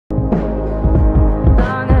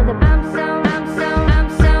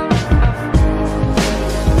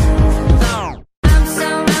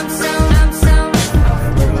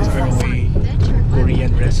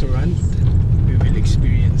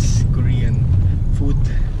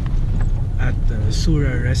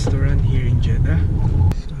SURA Restaurant here in Jeddah.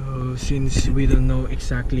 So since we don't know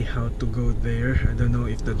exactly how to go there, I don't know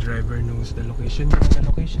if the driver knows the location. The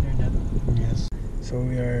location or not? Yes. So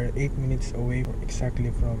we are 8 minutes away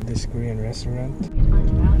exactly from this Korean restaurant.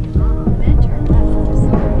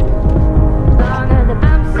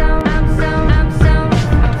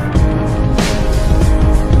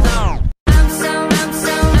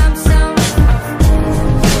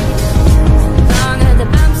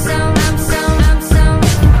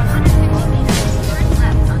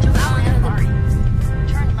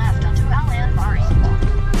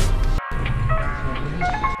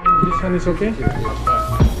 This one is okay?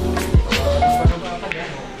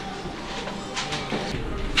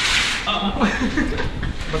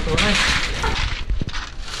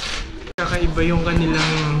 Kakaiba yung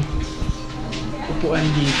kanilang upuan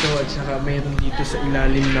dito at saka mayroon dito sa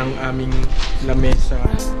ilalim ng aming lamesa.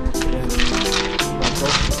 Ayan.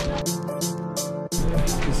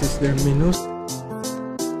 This is their menu.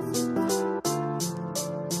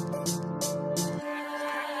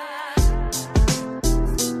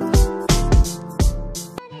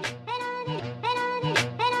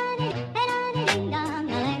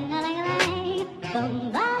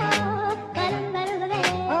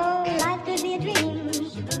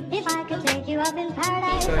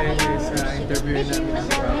 So ayun guys, interviewin namin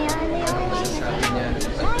si Papa. Ano masasabi niya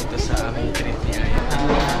dito sa aming trip ni Aya?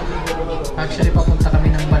 Actually papunta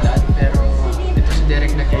kami ng Balat pero ito si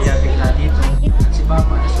Derek nagyaya bigla dito. At si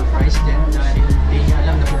Papa na-surprise din dahil hindi niya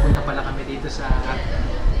alam na pupunta pala kami dito sa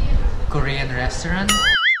Korean restaurant.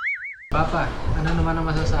 Papa, ano naman ang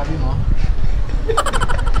masasabi mo?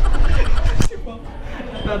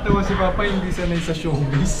 Tatawa si Papa, hindi sanay sa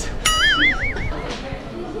showbiz.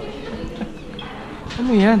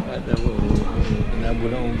 Ano yan?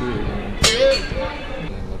 Nabulang ulo.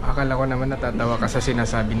 Akala ko naman natatawa ka sa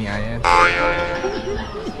sinasabi ni Ayan.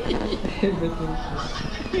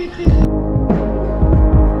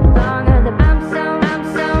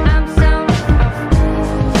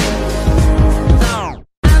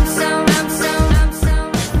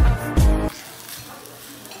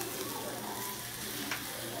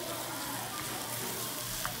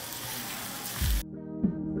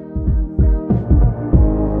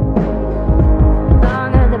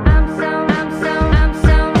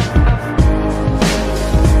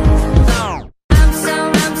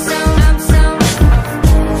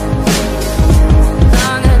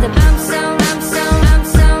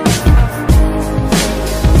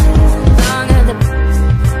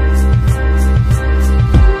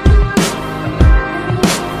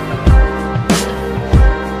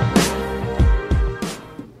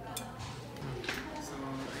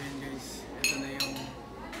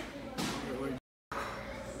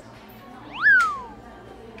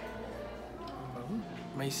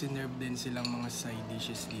 May sinerve din silang mga side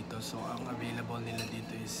dishes dito. So ang available nila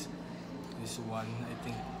dito is this one, I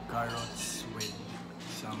think carrots with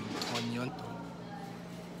some onion to.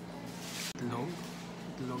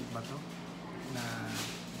 Itlog ba to? Na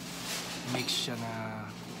mix siya na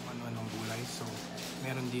ano-anong gulay. So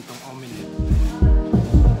meron ditong omelette.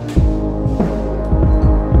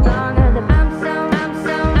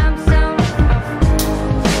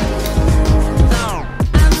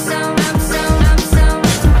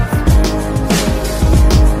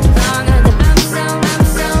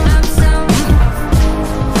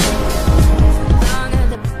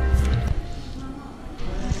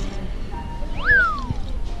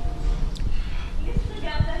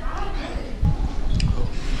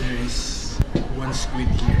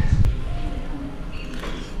 Squid here.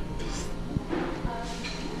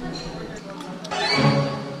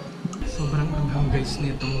 Sobrang anghang guys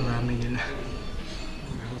nitong ramen nila.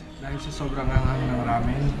 Dahil sa sobrang anghang ng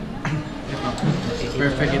ramen, ito,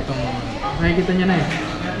 perfect itong nakikita niya na eh,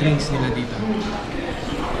 drinks nila dito.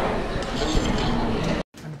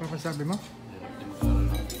 Ano pa masabi mo?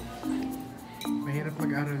 Mahirap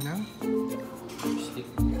mag-aral na?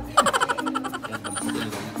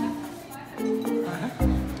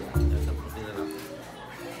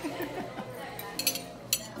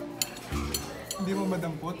 Hindi mo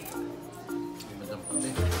madampot? Hindi madampot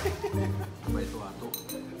eh. May ito-ato.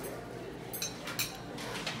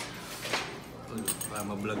 Para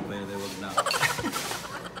ma-vlog pa yun, wag na.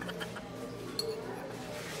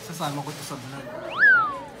 Sasama ko ito sa vlog.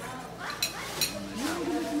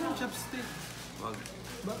 Chopstick. Wag.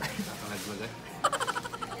 Bakit? Nakalag-vlog eh.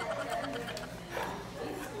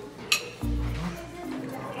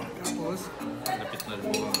 Tapos? Lapit na rin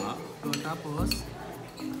mo nga. Tapos?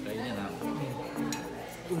 Kaya niya na.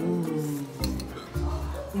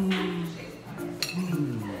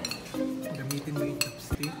 Gamitin mo yung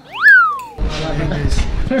chopstick.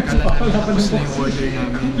 Kala namin tapos na yung order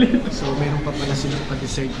namin. So meron pa pala silang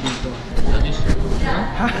pa-dessert dito. Langis.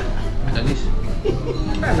 Ha? Langis.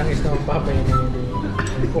 Langis naman papay na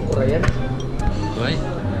yung kukura yan. Uy.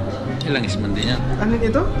 Langis man din yan. Ano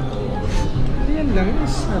ito? Hindi yan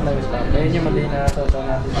langis. Langis papay. Yan yung mali na ito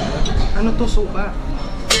natin. Ano to? Suka?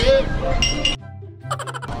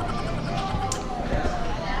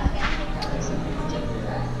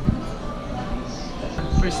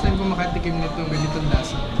 First time ko makatikim nito, ganitong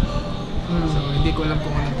lasa. So, hindi ko alam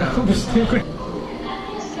kung anong tawag. Gusto ko.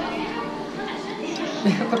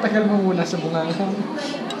 Napatagal mo muna sa bunganga mo.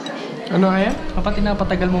 Ano kaya? Kapag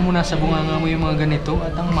napatagal mo muna sa bunganga mo yung mga ganito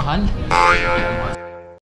at ang mahal.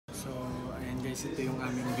 So, ayan guys, ito yung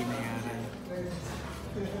aming binayaran.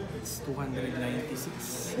 It's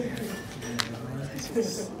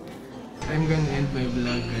 296. I'm gonna end my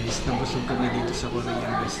vlog guys. Nabusog kami dito sa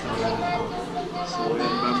Korean Restaurant. So,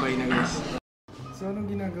 bye-bye na guys. So, anong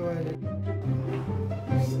ginagawa niyo?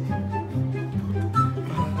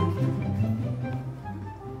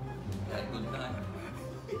 Nag-good na.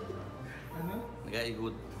 Ano?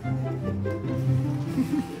 Nag-good.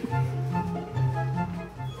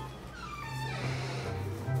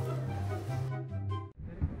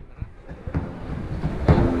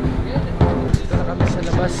 Dito na kami sa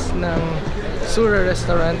labas ng SURA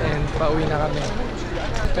Restaurant and pauwi na kami.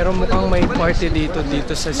 Pero mukhang may party dito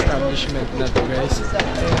sa establishment na to guys.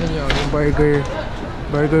 Ayan nyo, yung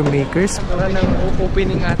burger makers. Para nang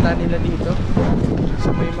opening ata nila dito.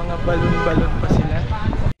 So may mga balon-balon pa sila.